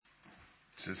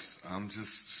I'm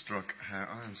just struck how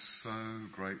I am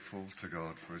so grateful to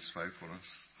God for His faithfulness.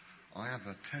 I have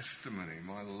a testimony.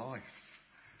 My life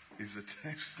is a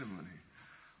testimony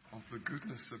of the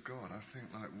goodness of God. I think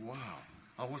wow.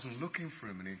 I wasn't looking for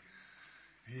Him, and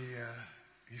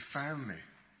He found me.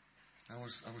 I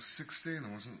was 16.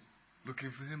 I wasn't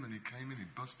looking for Him, and He came in. He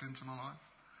bust into my life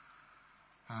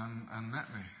and met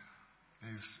me.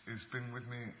 He's been with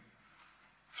me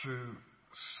through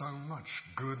so much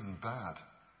good and bad.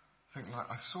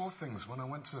 I saw things when I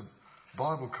went to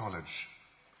Bible college,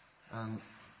 and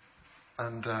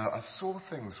I saw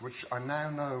things which I now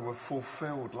know were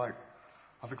fulfilled. Like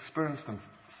I've experienced them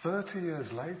 30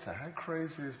 years later. How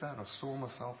crazy is that? I saw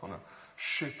myself on a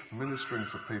ship ministering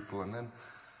to people, and then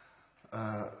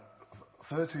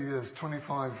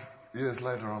 25 years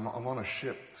later, I'm on a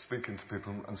ship speaking to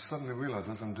people, and suddenly realise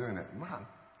as I'm doing it, man,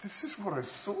 this is what I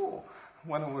saw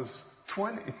when I was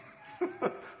 20.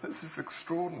 This is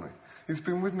extraordinary. He's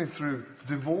been with me through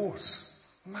divorce.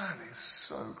 Man, He's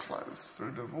so close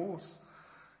through divorce.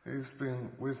 He's been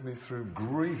with me through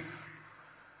grief.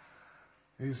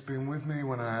 He's been with me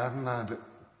when I haven't had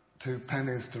 2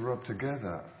 pennies to rub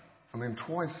together. I mean,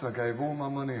 twice I gave all my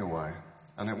money away,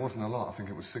 and it wasn't a lot. I think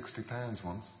it was £60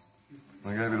 once.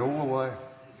 I gave it all away.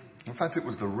 In fact, it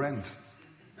was the rent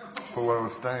for where I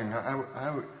was staying.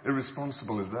 How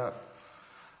irresponsible is that?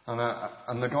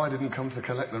 And the guy didn't come to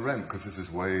collect the rent, because this is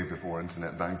way before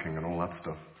internet banking and all that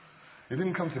stuff. He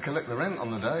didn't come to collect the rent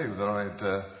on the day that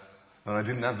I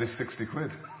didn't have this 60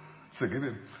 quid to give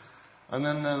him. And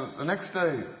then the next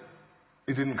day,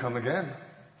 he didn't come again.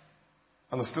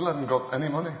 And I still hadn't got any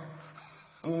money.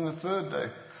 And then the third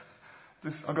day,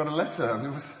 I got a letter, and it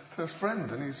was a friend,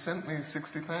 and he sent me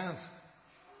 £60.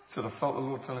 He said, I felt the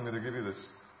Lord telling me to give you this.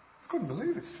 I couldn't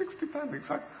believe it. £60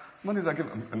 exact money they give.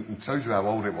 And it shows you how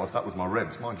old it was. That was my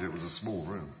rent. Mind you, it was a small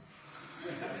room.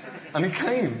 And he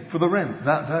came for the rent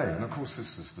that day. And of course,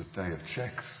 this was the day of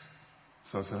checks.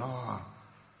 So I said, I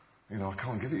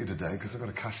can't give it you today because I've got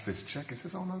to cash this check. He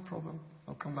says, no problem.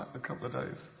 I'll come back in a couple of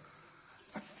days.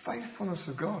 The faithfulness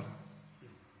of God.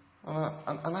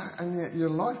 And yet your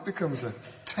life becomes a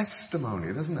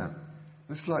testimony, doesn't it?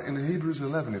 It's like in Hebrews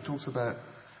 11, it talks about,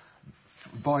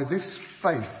 by this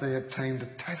faith they obtained a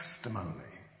testimony.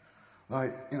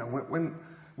 Like,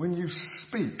 when you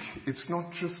speak, it's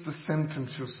not just the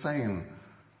sentence you're saying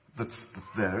that's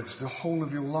there. It's the whole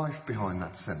of your life behind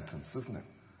that sentence, isn't it?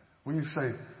 When you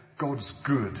say, God's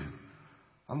good,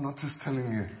 I'm not just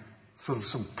telling you sort of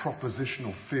some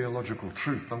propositional theological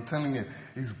truth. I'm telling you,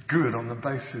 He's good on the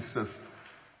basis of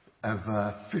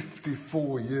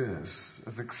 54 years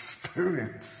of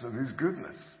experience of His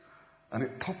goodness. And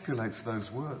it populates those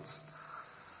words.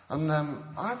 And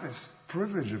I have this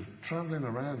privilege of travelling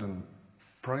around and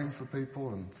praying for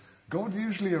people. And God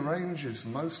usually arranges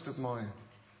most of my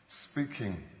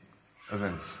speaking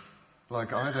events. Like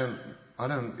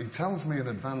He tells me in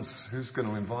advance who's going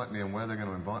to invite me and where they're going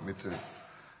to invite me to.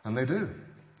 And they do.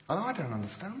 And I don't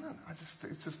understand that.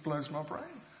 It just blows my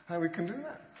brain how we can do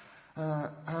that.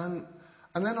 And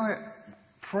then I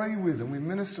pray with and we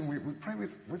minister and we pray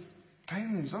with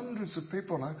tens, hundreds of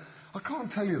people. And I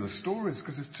can't tell you the stories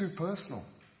because it's too personal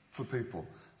for people.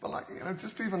 But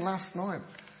just even last night,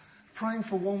 praying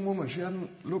for one woman. She hadn't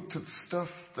looked at stuff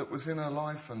that was in her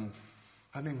life and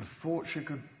hadn't even thought she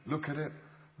could look at it.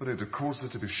 But it had caused her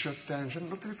to be shut down. She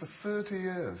hadn't looked at it for 30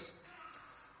 years.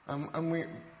 And we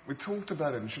talked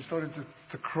about it, and she started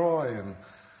to cry and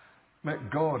met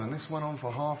God, and this went on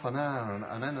for half an hour,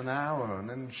 and then an hour, and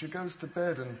then she goes to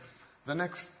bed, and the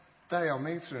next day I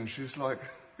meet her, and she's like,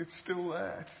 it's still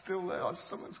there,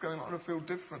 something's going on, I feel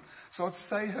different. So I'd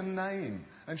say her name,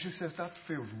 and she says, that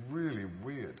feels really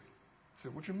weird. I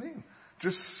said, what do you mean?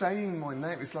 Just saying my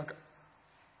name, it's like,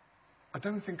 I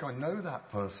don't think I know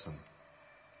that person.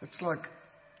 It's like,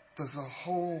 there's a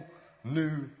whole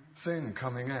new thing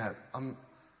coming out. I'm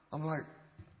like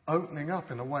opening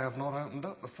up in a way I've not opened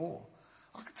up before.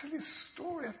 I could tell you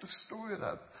story after story of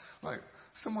that. Like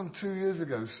someone 2 years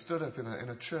ago stood up in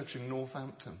a church in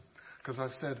Northampton because I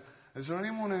said, is there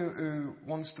anyone who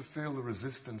wants to feel the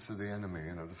resistance of the enemy,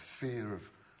 the fear of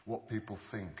what people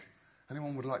think?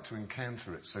 Anyone would like to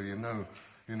encounter it so you know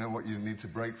what you need to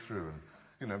break through?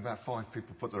 And about 5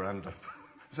 people put their hand up.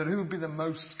 I said, who would be the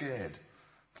most scared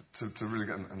to really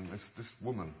get? And this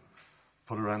woman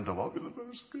put her hand up. I'll be the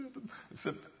most scared. And I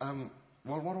said,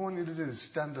 well, what I want you to do is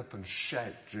stand up and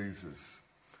shout Jesus.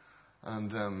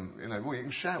 And well, you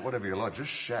can shout whatever you like.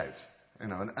 Just shout.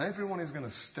 And everyone is going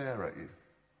to stare at you.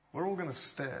 We're all going to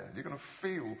stare. You're going to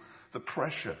feel the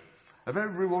pressure of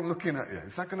everyone looking at you.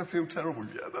 Is that going to feel terrible?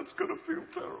 Yeah, that's going to feel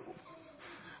terrible.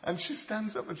 And she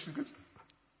stands up and she goes,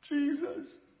 Jesus.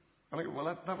 And I go,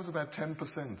 well, that was about 10%.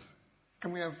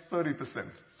 Can we have 30%?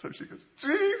 So she goes,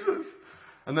 Jesus.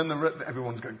 And then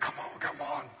everyone's going, come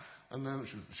on. And then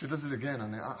she does it again.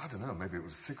 And I don't know, maybe it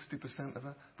was 60% of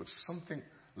her, but something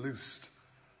loosed.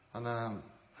 And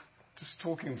just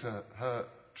talking to her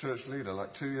church leader,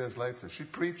 like 2 years later, she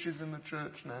preaches in the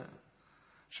church now.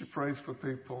 She prays for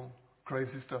people.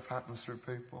 Crazy stuff happens through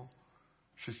people.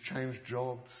 She's changed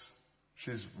jobs.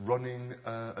 She's running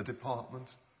a department.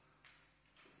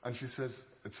 And she says,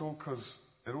 it's all because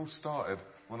it all started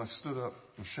when I stood up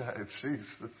and shouted,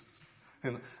 Jesus.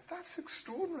 That's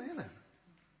extraordinary, isn't it?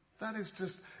 That is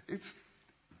just,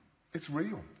 it's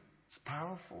real. It's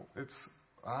powerful. It's,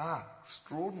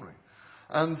 extraordinary.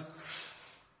 And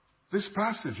this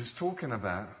passage is talking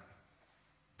about,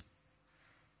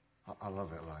 I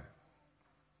love it, like,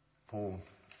 Paul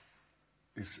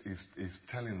is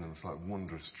telling them it's like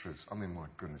wondrous truths. I mean, my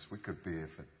goodness, we could be here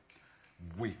for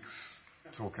weeks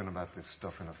talking about this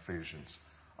stuff in Ephesians.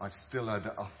 I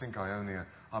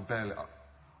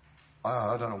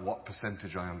don't know what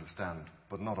percentage I understand,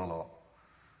 but not a lot.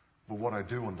 But what I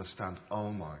do understand,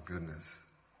 oh my goodness.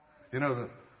 You know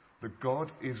that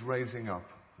God is raising up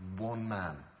one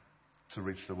man to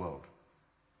reach the world.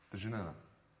 Did you know that?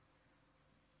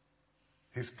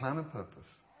 His plan and purpose.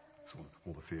 It's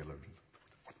all the theologians.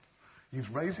 He's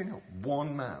raising up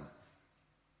one man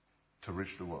to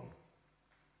reach the world.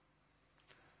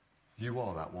 You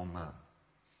are that one man.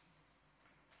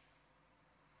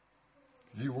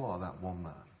 You are that one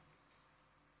man.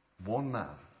 One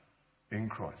man in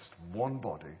Christ. One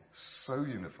body, so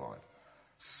unified,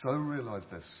 so realized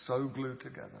they're so glued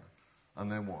together,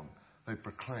 and they're one. They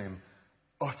proclaim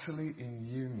utterly in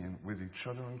union with each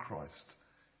other in Christ,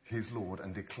 His Lord,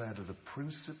 and declare to the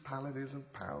principalities and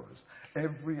powers,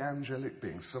 every angelic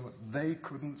being, something they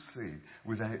couldn't see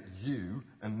without you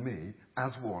and me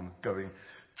as one, going,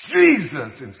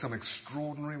 Jesus, in some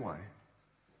extraordinary way.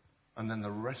 And then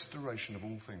the restoration of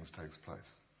all things takes place.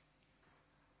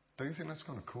 Don't you think that's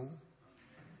kind of cool?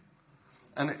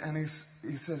 And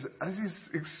he says, as he's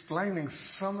explaining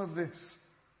some of this,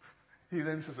 he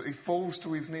then says that he falls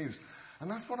to his knees. And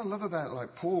that's what I love about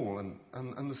like Paul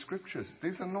and the scriptures.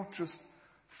 These are not just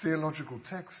theological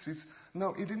texts.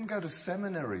 He didn't go to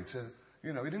seminary he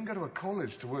didn't go to a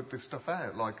college to work this stuff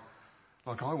out like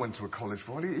I went to a college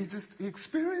for. He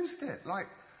experienced it. Like,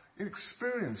 he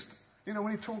experienced,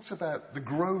 when he talks about the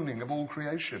groaning of all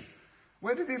creation,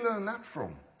 where did he learn that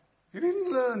from? He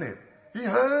didn't learn it. He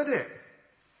heard it.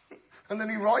 And then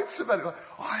he writes about it like,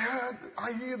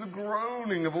 I hear the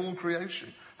groaning of all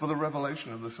creation for the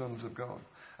revelation of the sons of God.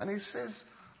 And he says,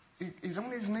 he's on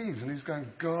his knees and he's going,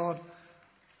 God,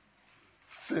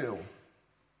 fill,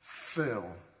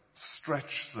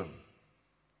 stretch them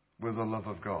with the love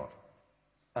of God.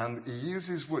 And he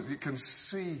uses words. You can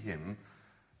see him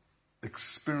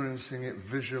experiencing it,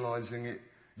 visualizing it,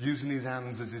 using his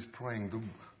hands as he's praying.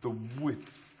 The width,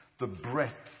 the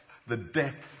breadth, the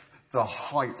depth, the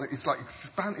height. It's like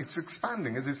it's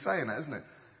expanding as he's saying that, isn't it?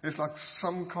 It's like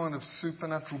some kind of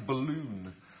supernatural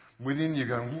balloon within you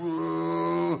going,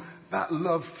 whoa, that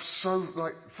love so,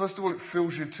 like, first of all, it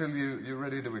fills you till you're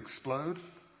ready to explode.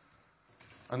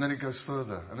 And then it goes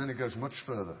further, and then it goes much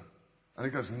further, and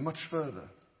it goes much further.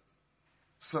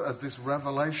 So as this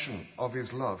revelation of his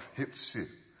love hits you,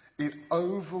 it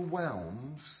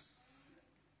overwhelms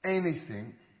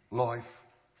anything life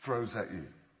throws at you.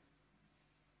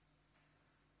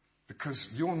 Because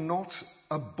you're not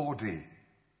a body.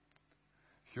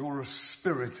 You're a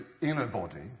spirit in a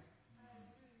body.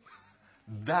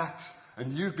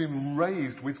 And you've been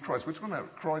raised with Christ. We're talking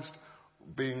about Christ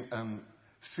being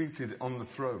seated on the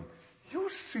throne. You're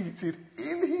seated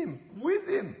in Him, with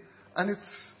Him. And it's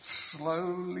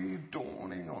slowly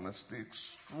dawning on us the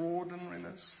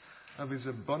extraordinariness of His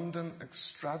abundant,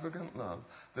 extravagant love,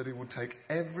 that He would take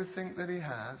everything that He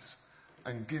has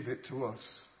and give it to us.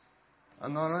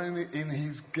 And not only in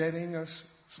His getting us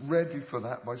ready for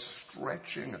that by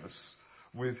stretching us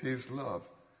with His love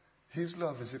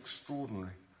is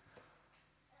extraordinary.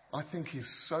 I think He's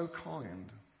so kind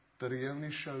that He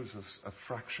only shows us a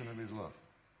fraction of His love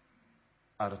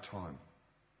at a time,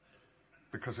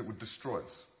 because it would destroy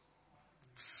us.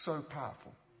 So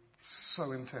powerful,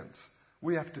 so intense.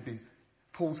 We have to be,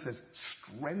 Paul says,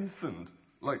 strengthened.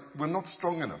 Like, we're not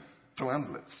strong enough to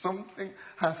handle it. Something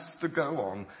has to go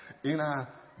on in our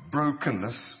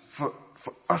brokenness for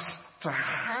us to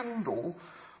handle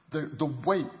the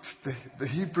weight, the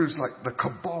Hebrews like the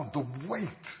kabod, the weight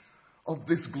of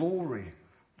this glory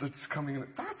that's coming in.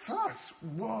 That's us.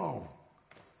 Whoa.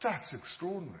 That's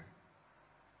extraordinary.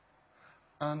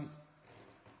 And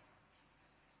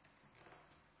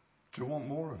you want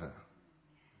more of it?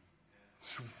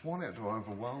 Do you want it to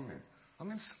overwhelm you? I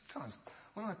mean, sometimes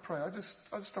when I pray, I just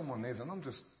on my knees and I'm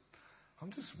just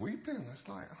weeping. It's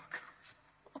like, oh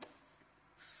God,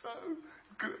 so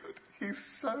good. He's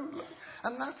so lovely.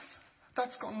 And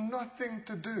that's got nothing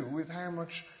to do with how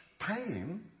much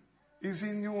pain is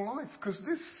in your life, because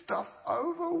this stuff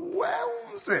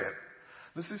overwhelms it.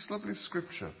 There's this lovely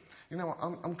scripture. You know,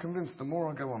 I'm convinced the more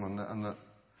I go on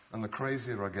and the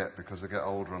crazier I get because I get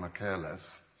older and I care less,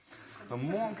 the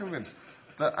more I'm convinced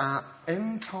that our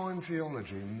end-time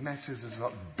theology messes us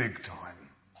up big time.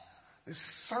 There's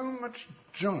so much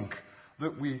junk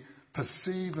that we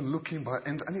perceive and look in by,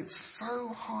 and it so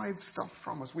hides stuff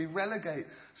from us. We relegate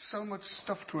so much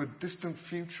stuff to a distant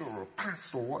future or a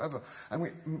past or whatever,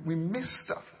 and we miss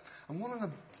stuff. And one of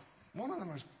the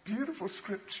most beautiful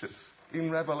scriptures in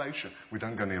Revelation, we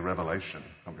don't go near Revelation.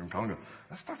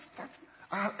 That's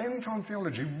our end-time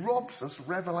theology robs us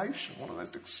Revelation, one of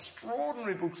those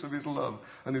extraordinary books of his love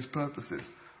and his purposes,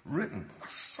 written. I'm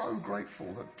so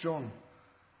grateful that John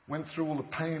went through all the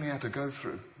pain he had to go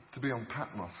through to be on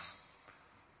Patmos,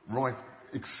 right,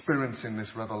 experiencing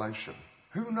this revelation.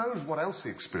 Who knows what else he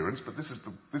experienced, but this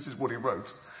is what he wrote.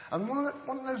 And one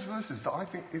of those verses that I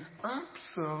think is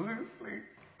absolutely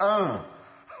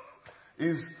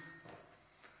is,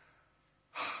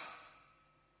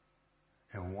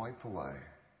 he'll wipe away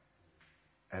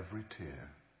every tear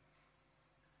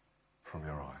from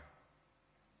your eye.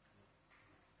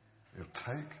 He'll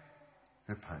take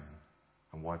your pain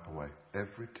and wipe away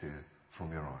every tear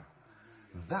from your eye.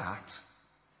 That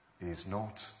is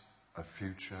not a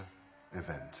future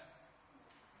event.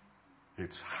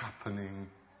 It's happening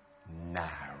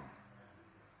now.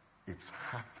 It's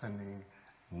happening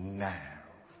now.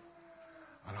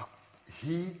 And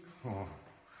he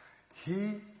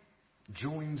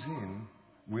joins in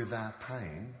with our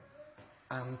pain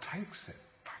and takes it.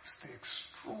 That's the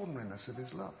extraordinariness of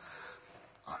his love.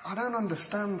 I don't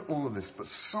understand all of this, but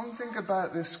something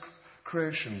about this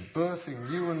creation,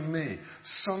 birthing you and me,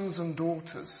 sons and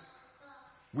daughters,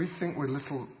 we think we're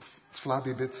little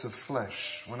flabby bits of flesh,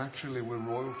 when actually we're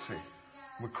royalty.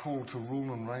 We're called to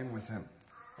rule and reign with him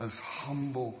as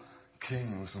humble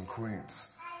kings and queens.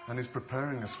 And he's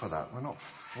preparing us for that. We're not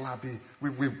flabby.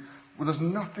 Well, there's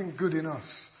nothing good in us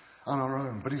on our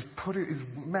own, but he's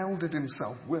melded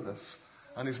himself with us,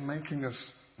 and he's making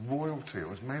us royalty, or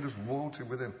has made us royalty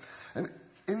with him. And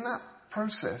in that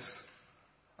process,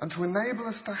 and to enable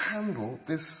us to handle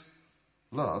this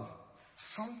love,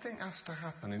 something has to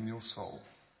happen in your soul.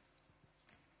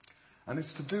 And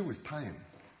it's to do with pain.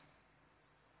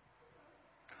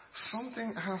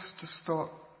 Something has to start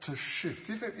to shift.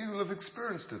 You'll have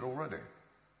experienced it already.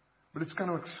 But it's going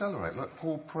to accelerate. Like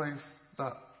Paul prays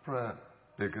that prayer,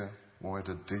 bigger,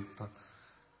 wider, deeper.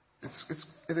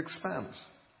 It expands.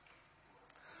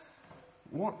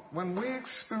 When we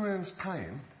experience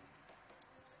pain,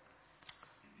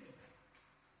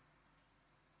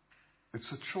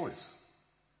 it's a choice.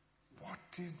 What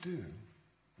do you do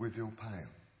with your pain?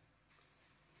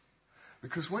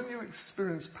 Because when you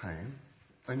experience pain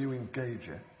and you engage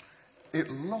it, it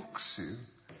locks you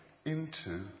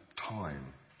into time,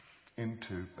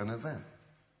 into an event.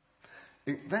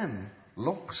 It then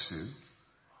locks you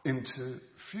into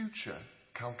future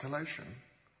calculation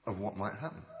of what might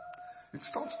happen. It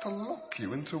starts to lock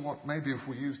you into what, maybe if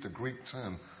we used a Greek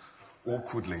term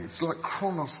awkwardly, it's like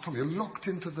chronos time. You're locked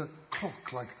into the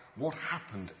clock, like what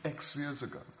happened X years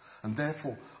ago. And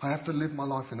therefore, I have to live my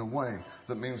life in a way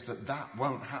that means that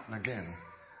won't happen again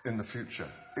in the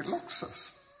future. It locks us.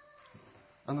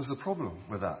 And there's a problem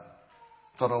with that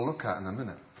I'll look at in a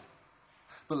minute.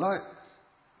 But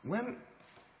when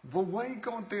the way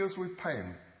God deals with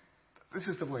pain, this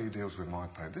is the way he deals with my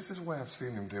pain. This is the way I've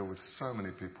seen him deal with so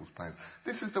many people's pain.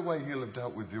 This is the way he'll have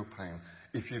dealt with your pain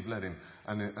if you've let him,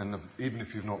 and even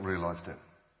if you've not realised it.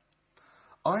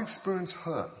 I experience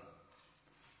hurt.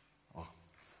 I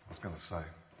was going to say,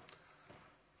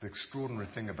 the extraordinary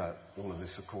thing about all of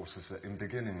this, of course, is that in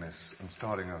beginning this and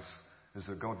starting us, is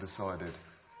that God decided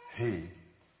he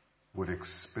would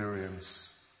experience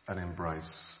and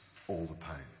embrace all the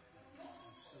pain.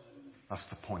 That's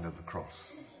the point of the cross.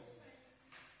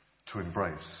 To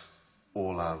embrace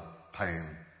all our pain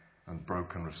and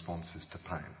broken responses to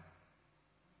pain.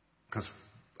 Because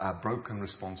our broken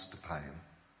response to pain,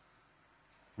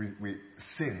 we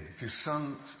sin. If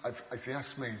you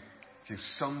ask me, if you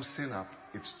sum sin up,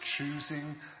 it's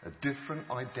choosing a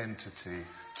different identity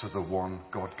to the one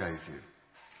God gave you.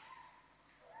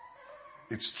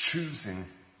 It's choosing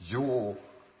your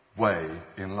way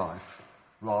in life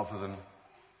rather than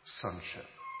sonship.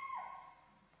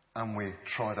 and we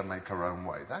try to make our own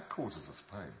way, that causes us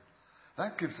pain.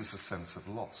 That gives us a sense of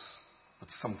loss, that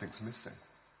something's missing.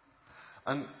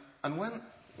 And when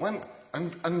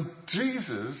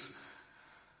Jesus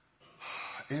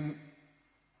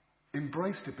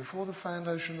embraced it before the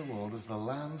foundation of the world as the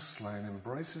Lamb slain,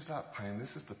 embraces that pain.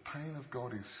 This is the pain of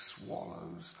God. He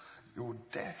swallows your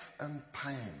death and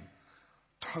pain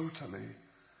totally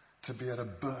to be able to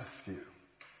birth you.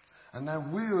 And now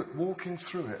we're walking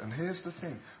through it, and here's the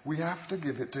thing. We have to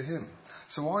give it to him.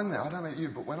 So I'm there, I don't know about you,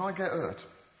 but when I get hurt,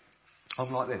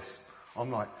 I'm like this.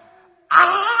 I'm like,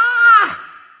 ah!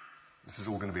 This is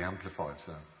all going to be amplified,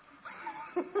 so.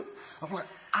 I'm like,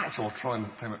 ah! So I'll try and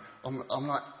think, I'm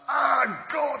like, ah,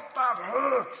 God, that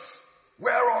hurts.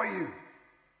 Where are you?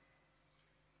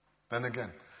 Then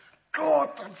again, God,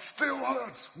 that still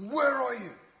hurts. Where are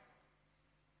you?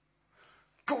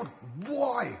 God,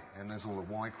 why? And there's all the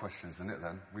why questions in it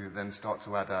then. We then start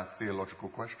to add our theological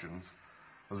questions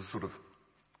as a sort of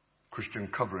Christian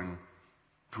covering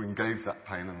to engage that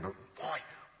pain and go, why?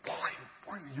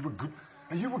 Are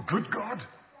you a good God?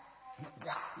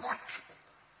 What?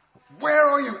 Where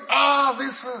are you? Ah,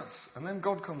 this hurts. And then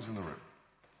God comes in the room.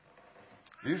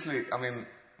 Usually,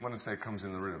 when I say comes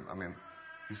in the room,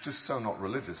 it's just so not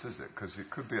religious, is it? Because it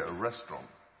could be at a restaurant.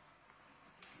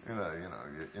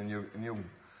 And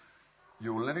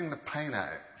you're letting the pain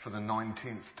out for the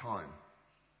 19th time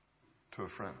to a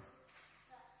friend.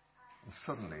 And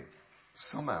suddenly,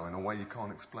 somehow, in a way you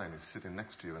can't explain, he's sitting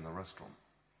next to you in the restaurant.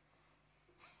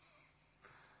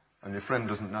 And your friend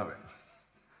doesn't know it.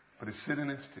 But he's sitting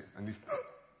next to you.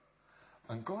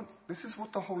 And God, this is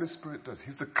what the Holy Spirit does.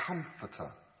 He's the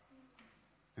comforter.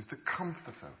 He's the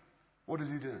comforter. What does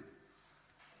he do?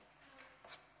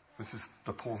 This is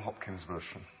the Paul Hopkins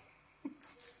version.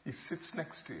 He sits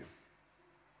next to you.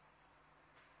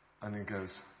 And he goes,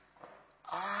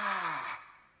 ah!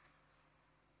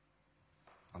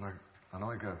 And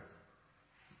I go,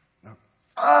 no,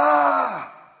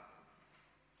 ah!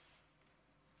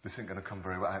 This ain't going to come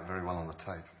out very well on the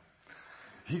tape.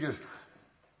 He goes,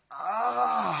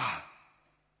 ah!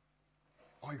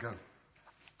 I go,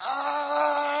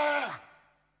 ah!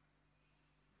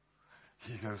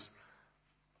 He goes,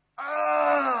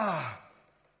 ah!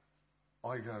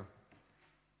 I go,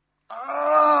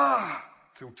 ah!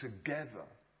 Till together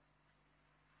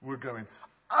we're going,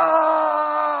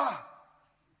 ah!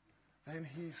 Then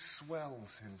he swells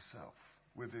himself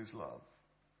with his love.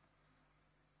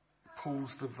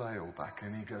 Pulls the veil back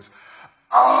and he goes,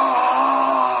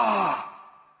 ah!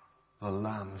 The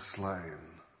Lamb slain.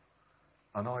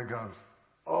 And I go,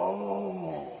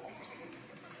 oh!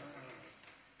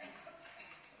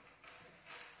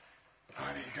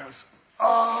 And he goes,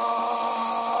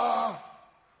 ah!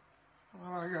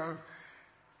 And I go,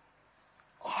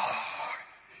 oh,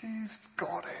 he's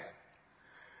got it.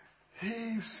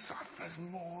 He suffers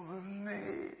more than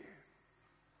me.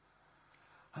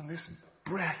 And this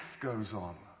breath goes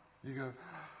on. You go,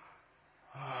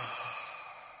 ah.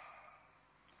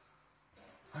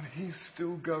 And he's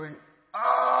still going,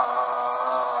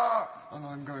 ah. And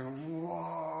I'm going,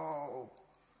 whoa.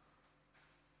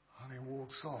 And he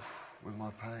walks off with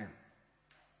my pain.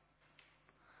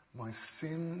 My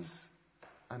sins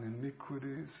and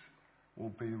iniquities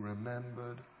will be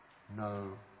remembered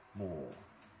no more.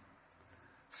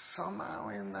 Somehow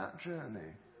in that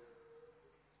journey,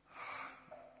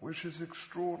 which is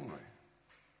extraordinary,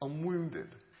 I'm wounded,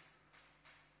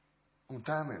 I'm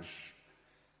damaged,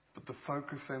 but the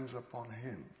focus ends up on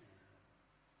him.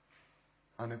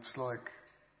 And it's like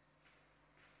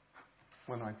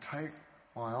when I take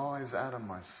my eyes out of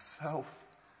myself,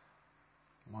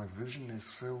 my vision is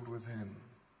filled with him.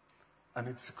 And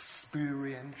it's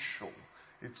experiential.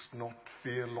 It's not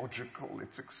theological.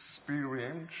 It's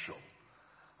experiential.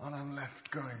 And I'm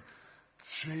left going,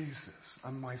 Jesus,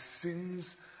 and my sins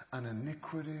and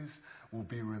iniquities will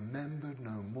be remembered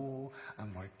no more,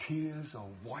 and my tears are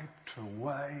wiped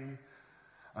away.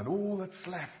 And all that's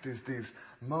left is these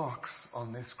marks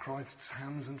on this Christ's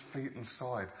hands and feet and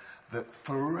side that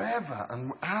forever,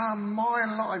 and my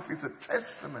life is a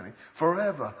testimony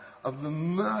forever of the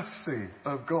mercy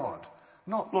of God.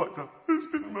 Not like the, he's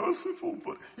been merciful,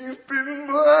 but he's been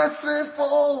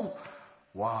merciful.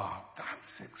 Wow,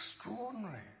 that's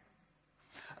extraordinary.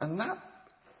 And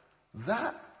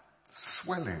that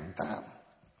swelling, that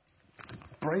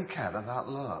breakout of that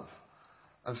love,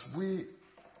 as we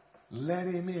let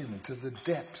him into the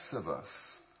depths of us,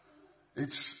 it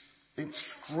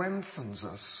strengthens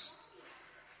us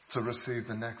to receive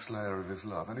the next layer of his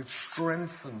love. And it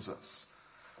strengthens us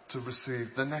to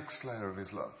receive the next layer of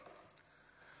his love.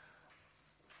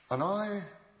 And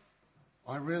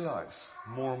I realize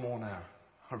more and more now,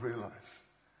 I realize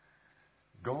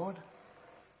God,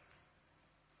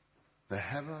 the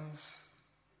heavens,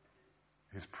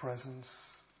 His presence,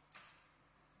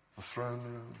 the throne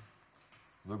room,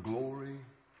 the glory,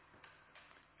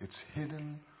 it's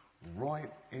hidden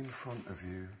right in front of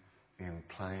you in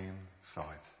plain sight.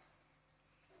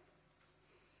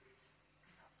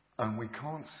 And we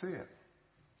can't see it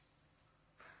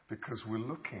because we're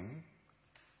looking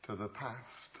to the past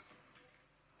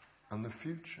and the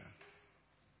future.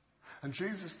 And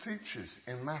Jesus teaches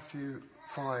in Matthew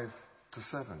 5-7,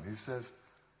 He says,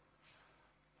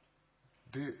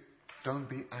 don't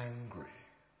be angry.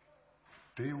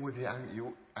 Deal with your anger.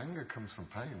 Your anger comes from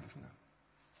pain, doesn't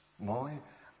it? My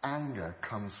anger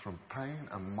comes from pain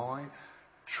and my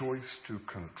choice to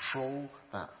control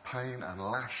that pain and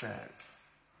lash out.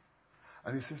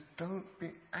 And He says, don't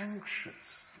be anxious.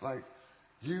 Like,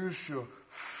 use your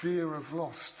fear of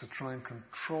loss to try and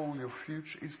control your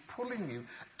future. He's pulling you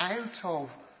out of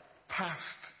past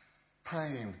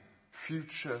pain,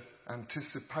 future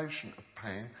anticipation of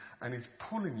pain, and He's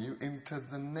pulling you into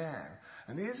the now.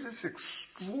 And here's this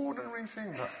extraordinary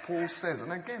thing that Paul says.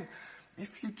 And again, if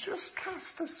you just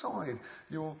cast aside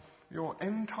your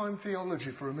end time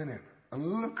theology for a minute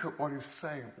and look at what he's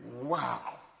saying, wow.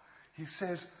 He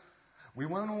says, we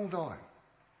won't all die,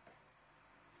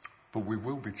 but we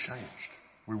will be changed.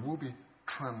 We will be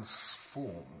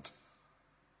transformed.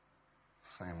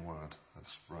 Same word as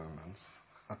Romans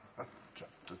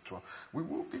chapter 12. We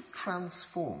will be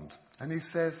transformed. And he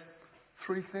says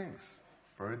three things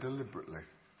very deliberately.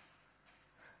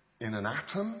 In an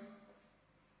atom,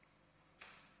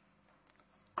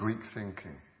 Greek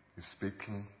thinking. He's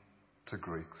speaking to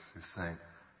Greeks. He's saying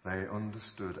they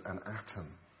understood an atom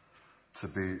to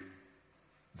be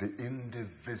the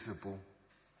indivisible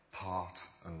part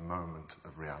and moment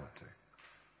of reality.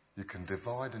 You can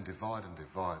divide and divide and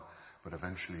divide, but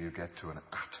eventually you get to an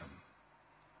atom.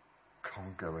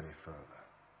 Can't go any further.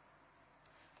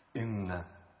 In the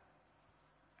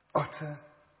utter,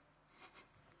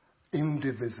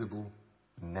 indivisible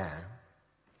now,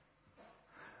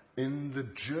 in the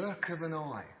jerk of an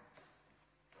eye,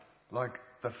 like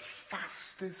the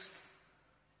fastest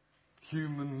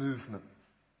human movement,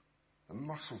 the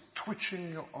muscle twitching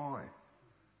your eye,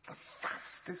 the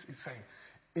fastest, he's saying,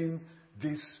 in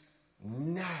this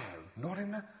now, not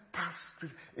in the past,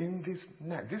 in this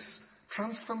now. This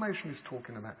transformation he's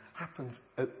talking about happens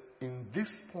in this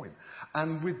point.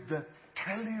 And with the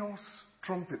teleos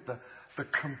trumpet, the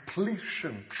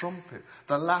completion trumpet,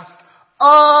 the last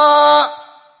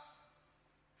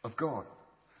of God.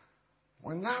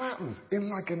 When that happens, in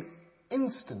like an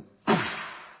instant,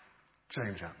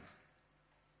 change happens.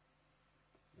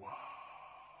 Wow.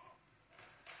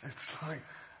 It's like,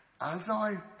 as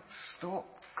I stop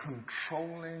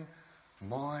controlling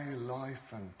my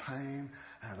life and pain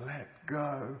and let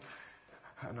go,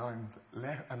 and I'm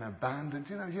left and abandoned.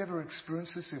 You know, you ever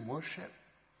experience this in worship?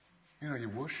 You know, you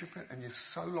worship it and you're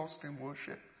so lost in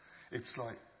worship. It's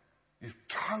like you've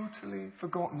totally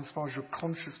forgotten, as far as your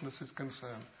consciousness is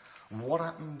concerned, what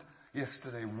happened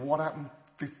yesterday, what happened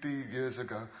 50 years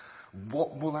ago,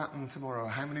 what will happen tomorrow,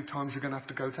 how many times you're going to have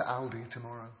to go to Aldi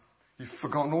tomorrow. You've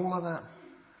forgotten all of that.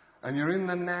 And you're in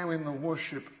the now, in the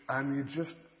worship, and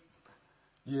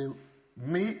you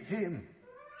meet Him.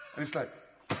 And it's like,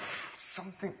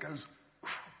 something goes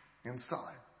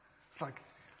inside. It's like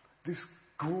this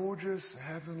gorgeous,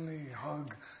 heavenly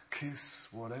hug, kiss,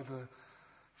 whatever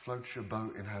floats your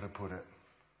boat in how to put it,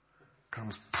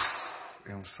 comes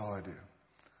inside you.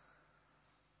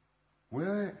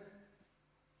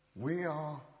 We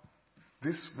are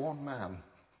this one man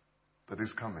that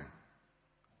is coming.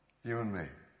 You and me.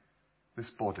 This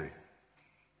body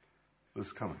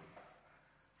that's coming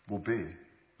will be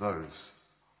those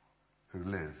who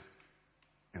live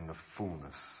in the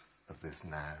fullness of this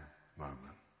now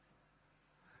moment.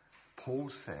 Paul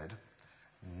said,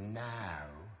 now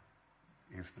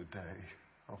is the day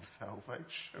of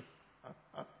salvation.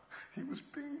 He was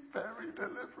being very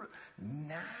deliberate.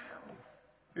 Now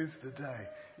is the day.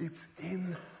 It's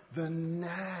in the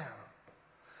now.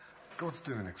 God's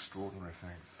doing extraordinary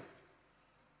things.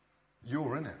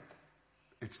 You're in it.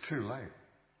 It's too late.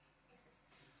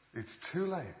 It's too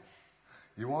late.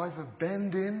 You either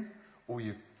bend in or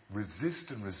you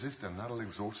resist, and that'll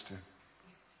exhaust you.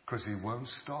 Because He won't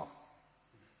stop.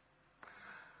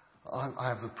 I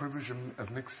have the privilege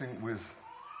of mixing with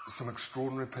some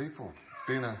extraordinary people.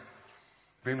 Being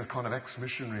a kind of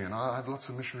ex-missionary, and I had lots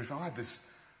of missionaries. I had this.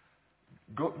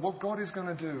 What God is going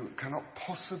to do cannot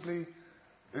possibly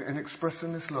in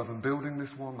expressing this love and building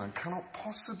this one man cannot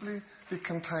possibly be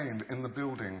contained in the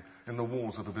building, in the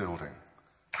walls of the building.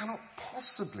 Cannot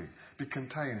possibly be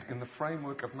contained in the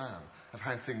framework of man, of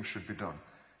how things should be done.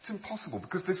 It's impossible,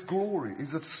 because this glory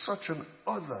is of such an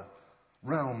other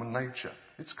realm and nature.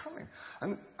 It's coming.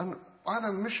 And I had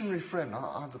a missionary friend.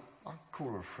 I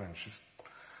call her a friend.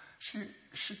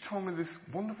 She told me this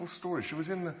wonderful story. She was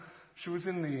in the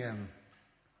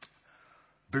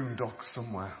boondocks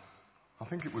somewhere. I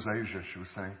think it was Asia, she was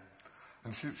saying.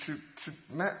 And she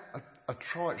met a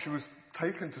tribe. She was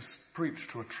taken to preach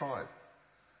to a tribe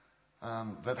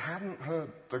that hadn't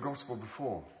heard the gospel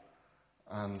before.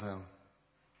 And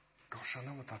gosh, I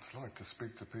know what that's like, to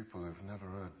speak to people who've never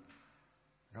heard,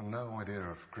 got no idea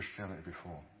of Christianity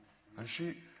before. And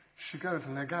she goes,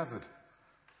 and they're gathered.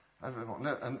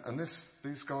 And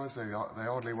these guys, they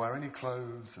hardly wear any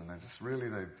clothes, and they're just really,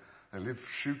 they live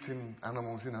shooting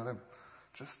animals, you know,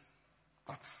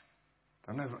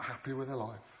 they're never happy with their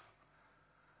life.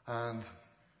 And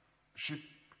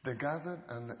they're gathered,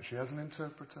 and she has an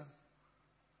interpreter,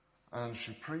 and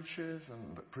she preaches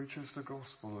the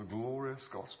gospel, the glorious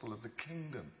gospel of the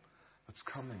kingdom that's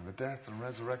coming, the death and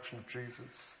resurrection of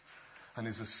Jesus, and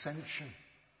his ascension,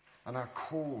 and our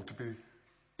call to be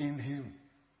in him.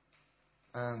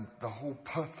 And the whole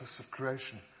purpose of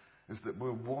creation is that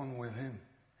we're one with him,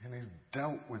 and he's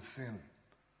dealt with sin.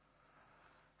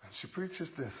 And she preaches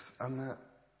this, and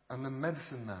the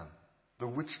medicine man, the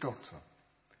witch doctor,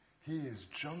 he is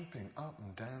jumping up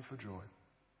and down for joy.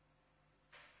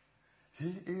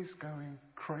 He is going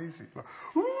crazy,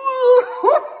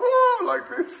 like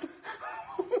this.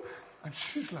 And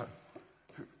she's like,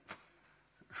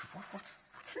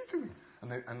 what's he doing?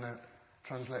 And the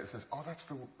translator says, oh, that's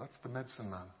the medicine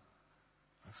man.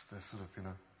 That's the sort of, you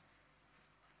know,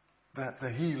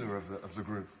 the healer of the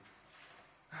group.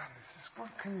 And he says,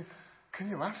 what can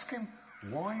you ask him?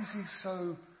 Why is he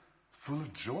so full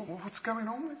of joy? Well, what's going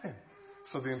on with him?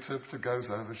 So the interpreter goes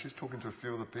over. She's talking to a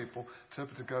few other people.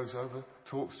 Interpreter goes over,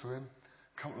 talks to him.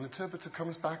 The interpreter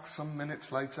comes back some minutes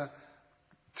later,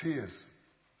 tears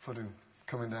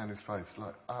coming down his face. She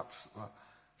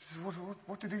says,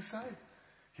 what did he say?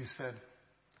 He said,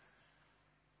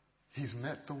 he's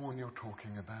met the one you're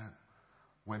talking about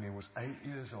when he was 8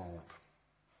 years old.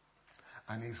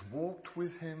 And he's walked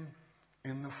with him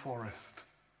in the forest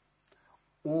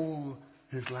all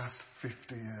his last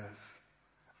 50 years.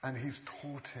 And he's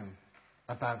taught him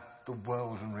about the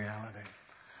world and reality.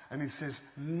 And he says,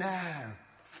 now,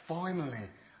 finally,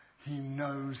 he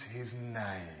knows his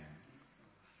name.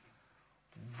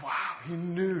 Wow, he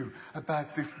knew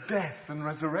about this death and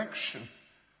resurrection.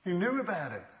 He knew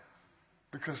about it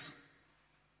because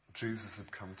Jesus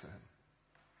had come to him.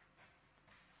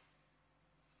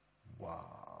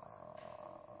 Wow.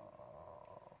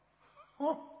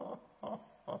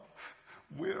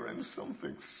 We're in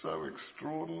something so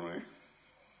extraordinary.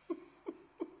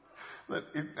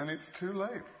 And it's too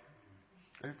late.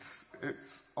 It's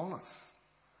on us.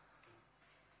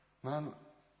 Man,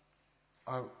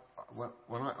 when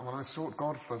I sought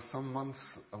God for some months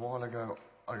a while ago,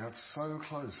 I got so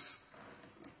close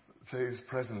to his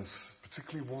presence.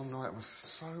 Particularly one night, it was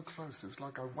so close. It was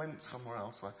like I went somewhere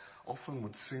else. I often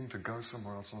would seem to go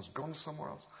somewhere else. I was gone somewhere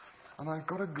else. And I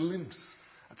got a glimpse.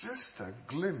 Just a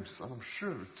glimpse. And I'm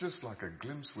sure it was just like a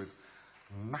glimpse with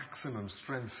maximum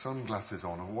strength sunglasses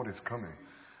on of what is coming.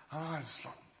 And I was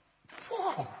like,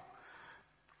 whoa!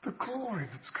 The glory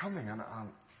that's coming. And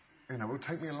it would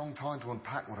take me a long time to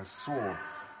unpack what I saw,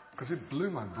 because it blew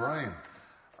my brain.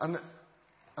 And at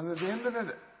the end of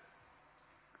it,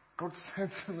 God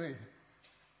said to me,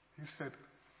 he said,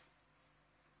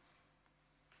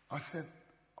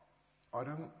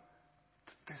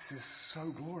 this is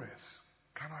so glorious.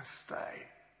 Can I stay?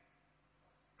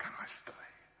 Can I stay?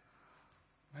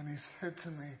 And he said to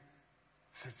me,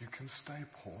 you can stay,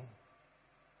 Paul.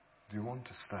 Do you want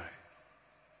to stay?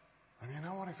 And you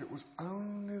know what? If it was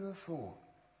only the thought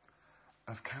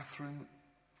of Catherine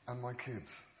and my kids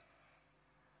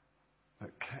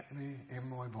that kept me in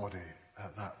my body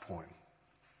at that point,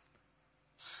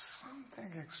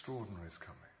 something extraordinary is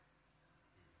coming.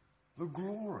 The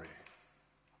glory.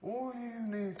 All you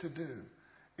need to do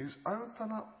is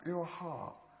open up your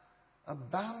heart,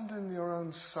 abandon your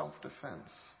own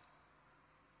self-defense,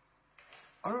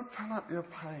 open up your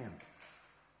pain,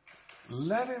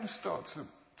 let him start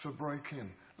to break in,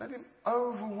 let him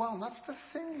overwhelm. That's the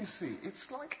thing, you see.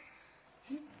 It's like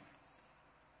he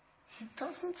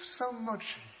doesn't so much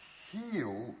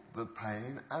heal the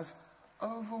pain as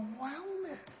overwhelm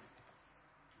it.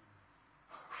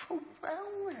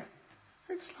 Overwhelm it.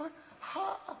 It's like,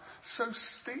 So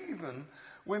Stephen,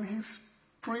 when he's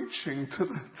preaching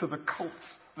to the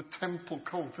cults, the temple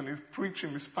cult, and he's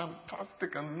preaching this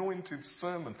fantastic anointed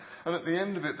sermon. And at the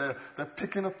end of it, they're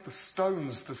picking up the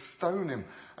stones to stone him,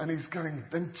 and he's going,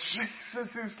 "Then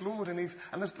Jesus is Lord." And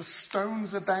as the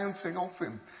stones are bouncing off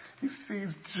him, he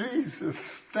sees Jesus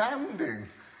standing,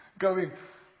 going,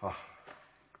 "Oh,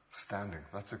 standing.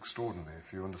 That's extraordinary."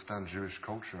 If you understand Jewish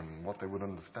culture and what they would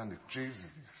understand, if Jesus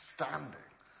is standing,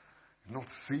 he's not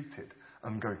seated,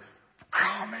 and going,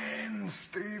 "Come in,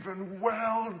 Stephen,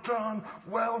 well done,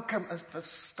 welcome," as the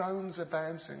stones are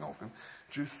bouncing off him.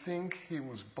 Do you think he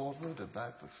was bothered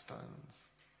about the stones?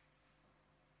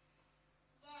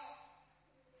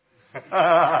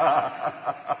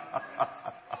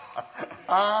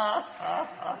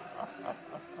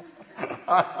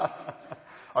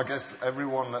 I guess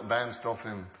everyone that bounced off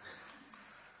him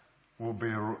will be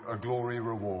a glory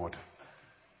reward.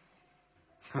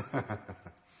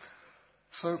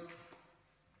 So,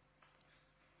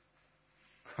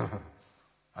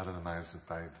 out of the mouths of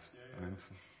babes and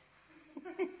infants.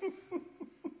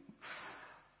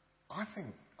 I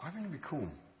think it'd be cool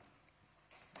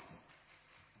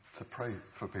to pray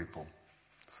for people,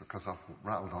 because I've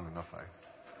rattled on enough, eh?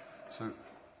 So,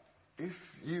 if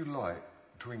you like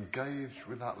to engage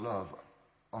with that love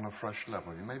on a fresh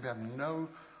level, you maybe have no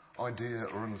idea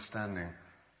or understanding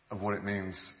of what it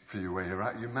means for you where you're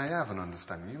at. You may have an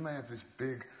understanding. You may have this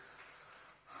big,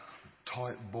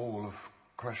 tight ball of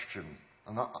question.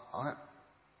 And I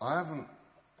haven't,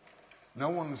 no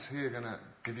one's here going to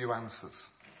give you answers,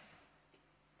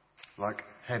 like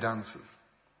head answers.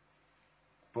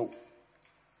 But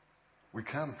we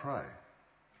can pray.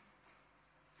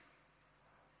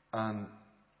 And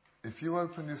if you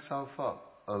open yourself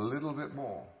up a little bit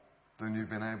more than you've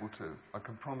been able to, I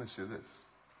can promise you this,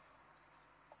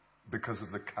 because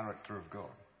of the character of God,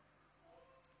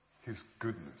 His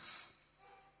goodness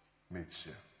meets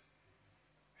you.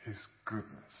 His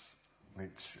goodness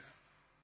meets you.